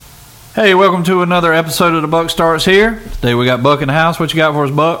Hey, welcome to another episode of The Buck Starts Here. Today we got Buck in the house. What you got for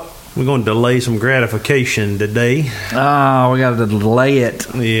us, Buck? We're going to delay some gratification today. We got to delay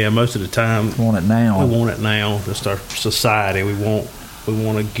it. Yeah, most of the time. We want it now. We want it now. Just our society. We want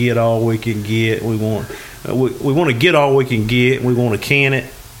to get all we can get. We want to get all we can get. We want to can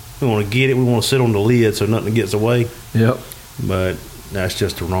it. We want to get it. We want to sit on the lid so nothing gets away. Yep. But that's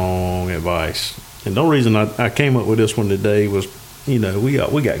just the wrong advice. And the only reason I came up with this one today was, you know, we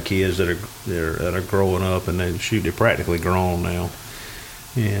got kids that are growing up and they're practically grown now,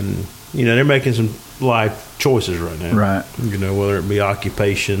 and you know they're making some life choices right now. Right. You know, whether it be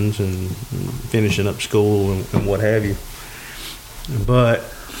occupations and finishing up school and what have you. But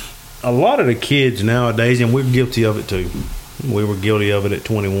a lot of the kids nowadays, and we're guilty of it too. We were guilty of it at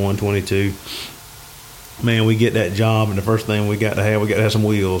 21, 22. Man, we get that job, and the first thing we got to have some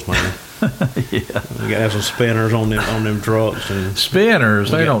wheels, man. Yeah. We got to have some spinners on them trucks and spinners.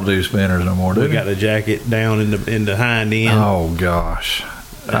 They don't do spinners no more, do they? We got the jacket down in the hind end. Oh gosh,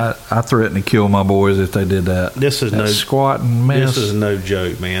 I threatened to kill my boys if they did that. This is no squatting mess. This is no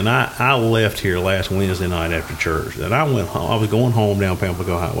joke, man. I left here last Wednesday night after church, and I went home. I was going home down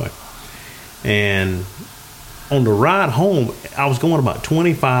Pamplico Highway, and on the ride home, I was going about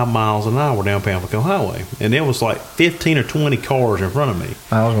 25 miles an hour down Pamplico Highway, and there was like 15 or 20 cars in front of me.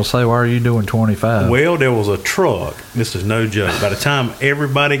 I was going to say, why are you doing 25? Well, there was a truck. This is no joke. By the time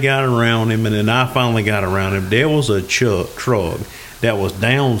everybody got around him, and then I finally got around him, there was a truck that was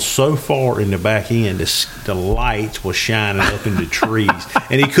down so far in the back end, the lights was shining up in the trees,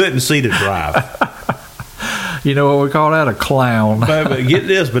 and he couldn't see the drive. You know what we call that? A clown. But get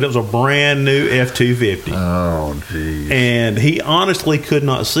this, but it was a brand new F-250. Oh, jeez. And he honestly could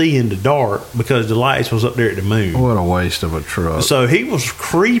not see in the dark because the lights was up there at the moon. What a waste of a truck. So he was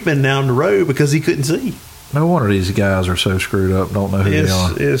creeping down the road because he couldn't see. No wonder these guys are so screwed up, don't know who they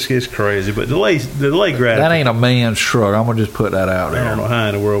are. It's crazy, but delay gratification. That ain't a man's truck. I'm going to just put that out there. I don't know how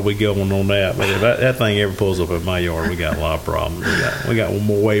in the world we going on that, but if that thing ever pulls up in my yard, we got a lot of problems. We got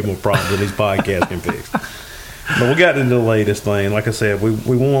way more problems than these podcasts can fix. But we got to delay this thing. Like I said,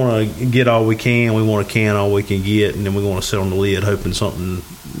 we want to get all we can. We want to can all we can get, and then we want to sit on the lid hoping something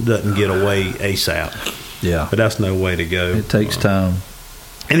doesn't get away ASAP. Yeah. But that's no way to go. It takes time.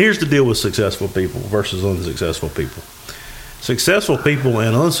 And here's the deal with successful people versus unsuccessful people. Successful people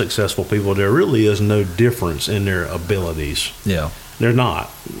and unsuccessful people, there really is no difference in their abilities. Yeah. They're not.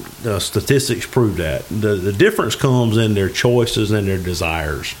 The statistics prove that. The difference comes in their choices and their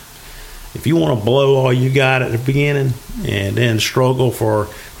desires. If you want to blow all you got at the beginning and then struggle for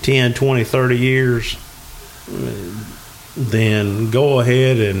 10, 20, 30 years, then go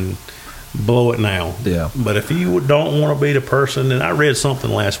ahead and blow it now. Yeah. But if you don't want to be the person, and I read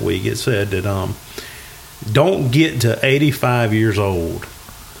something last week, it said that don't get to 85 years old,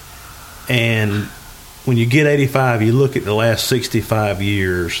 and when you get 85, you look at the last 65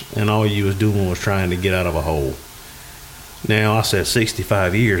 years, and all you was doing was trying to get out of a hole. Now, I said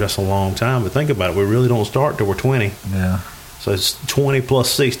 65 years, that's a long time, but think about it. We really don't start till we're 20. Yeah. So it's 20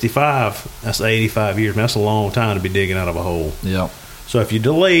 plus 65, that's 85 years. Man, that's a long time to be digging out of a hole. Yeah. So if you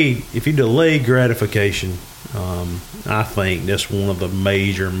delay gratification, I think that's one of the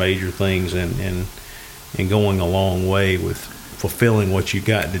major things in going a long way with fulfilling what you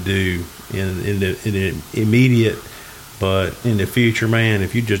got to do in the immediate. But in the future, man,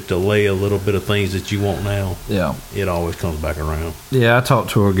 if you just delay a little bit of things that you want now, yeah, it always comes back around. Yeah, I talked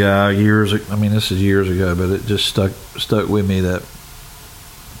to a guy this is years ago, but it just stuck with me that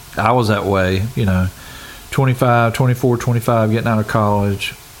I was that way, 24, 25, getting out of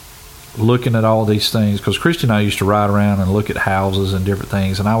college, looking at all these things. Because Christy and I used to ride around and look at houses and different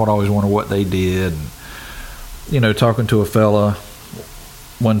things, and I would always wonder what they did. And, talking to a fella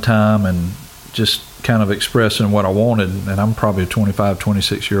one time and just kind of expressing what I wanted, and I'm probably a 25,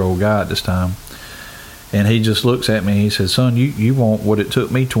 26-year-old guy at this time. And he just looks at me and he says, son, you want what it took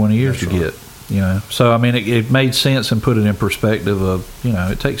me 20 years to get. So, it made sense and put it in perspective of,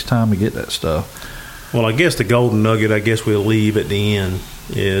 it takes time to get that stuff. Well, I guess the golden nugget we'll leave at the end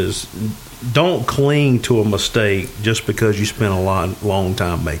is don't cling to a mistake just because you spent a long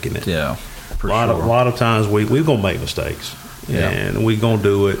time making it. Yeah, a lot of times we're going to make mistakes. Yeah. And we're going to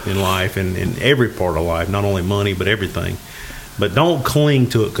do it in life and in every part of life, not only money, but everything. But don't cling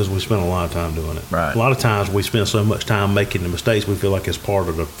to it because we spent a lot of time doing it. Right. A lot of times we spend so much time making the mistakes, we feel like it's part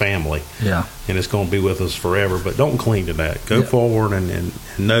of the family. Yeah. And it's going to be with us forever. But don't cling to that. Go forward and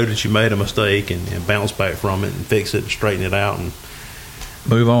know that you made a mistake and bounce back from it and fix it and straighten it out. And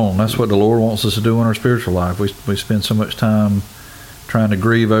move on. That's what the Lord wants us to do in our spiritual life. We spend so much time trying to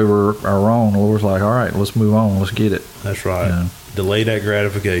grieve over our wrong. The Lord's like, all right, let's move on. Let's get it. That's right. Delay that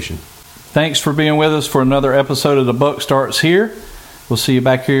gratification. Thanks for being with us for another episode of The Buck Starts Here. We'll see you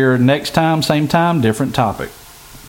back here next time, same time, different topic.